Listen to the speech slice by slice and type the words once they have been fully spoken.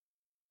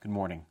Good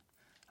morning.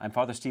 I'm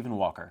Father Stephen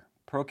Walker,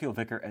 parochial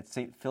vicar at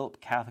St. Philip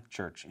Catholic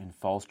Church in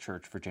Falls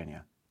Church,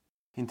 Virginia.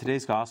 In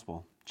today's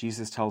Gospel,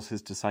 Jesus tells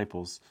his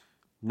disciples,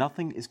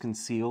 "Nothing is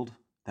concealed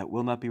that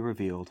will not be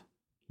revealed,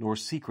 nor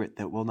secret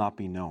that will not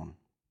be known."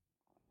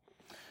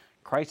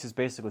 Christ is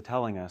basically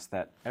telling us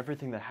that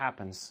everything that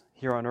happens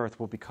here on earth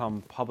will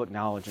become public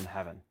knowledge in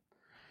heaven.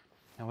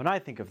 Now, when I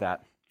think of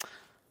that, I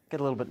get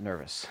a little bit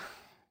nervous,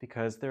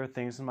 because there are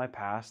things in my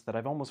past that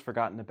I've almost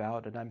forgotten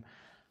about, and I'm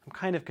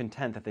kind of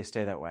content that they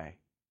stay that way.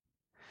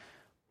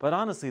 But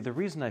honestly, the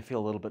reason I feel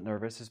a little bit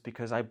nervous is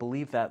because I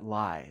believe that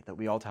lie that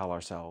we all tell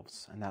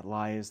ourselves, and that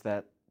lie is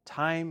that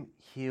time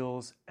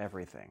heals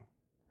everything.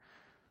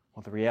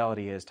 Well, the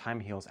reality is time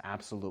heals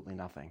absolutely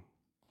nothing.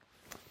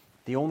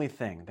 The only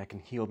thing that can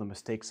heal the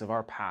mistakes of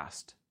our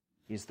past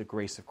is the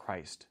grace of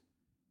Christ.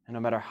 And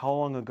no matter how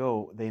long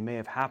ago they may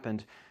have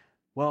happened,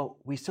 well,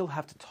 we still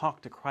have to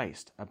talk to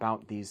Christ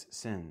about these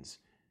sins,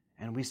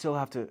 and we still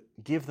have to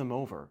give them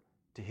over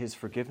to His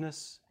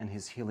forgiveness and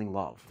His healing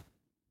love.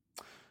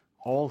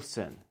 All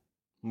sin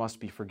must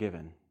be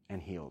forgiven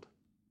and healed.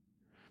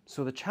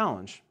 So the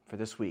challenge for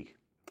this week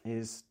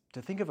is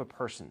to think of a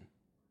person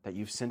that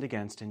you've sinned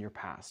against in your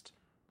past,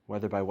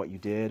 whether by what you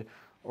did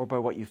or by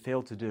what you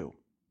failed to do.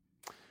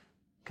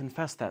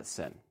 Confess that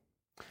sin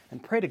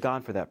and pray to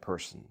God for that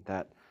person,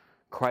 that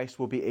Christ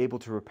will be able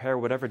to repair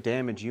whatever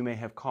damage you may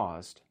have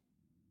caused.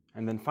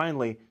 And then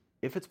finally,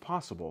 if it's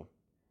possible,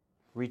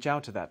 reach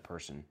out to that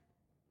person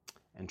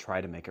and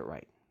try to make it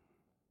right.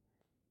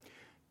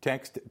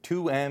 Text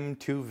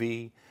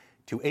 2M2V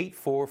to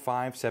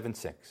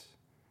 84576.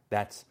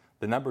 That's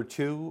the number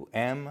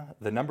 2M,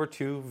 the number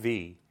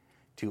 2V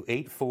to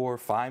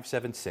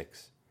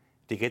 84576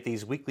 to get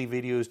these weekly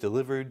videos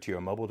delivered to your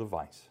mobile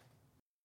device.